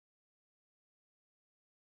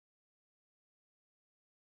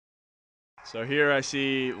So here I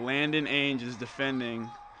see Landon Ainge is defending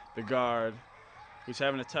the guard, who's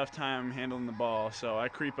having a tough time handling the ball. So I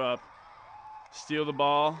creep up, steal the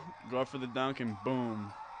ball, go up for the dunk, and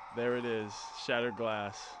boom, there it is, shattered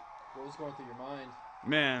glass. What was going through your mind?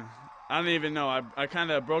 Man, I don't even know. I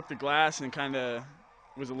kind of broke the glass and kind of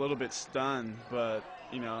was a little bit stunned, but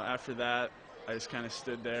after that, I just kind of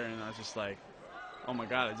stood there and I was just like, oh my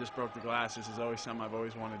God, I just broke the glass. This is always something I've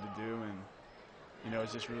always wanted to do, and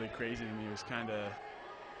it's just really crazy to me. It was kind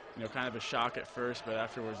of a shock at first, but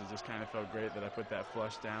afterwards it just kind of felt great that I put that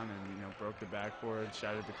flush down and broke the backboard,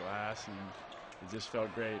 shattered the glass, and it just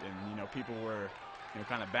felt great. And people were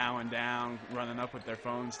kind of bowing down, running up with their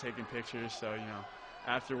phones, taking pictures. So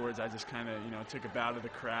afterwards I just kind of took a bow to the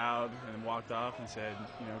crowd and walked off and said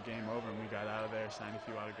game over, and we got out of there, signed a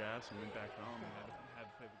few autographs, and went back home and had a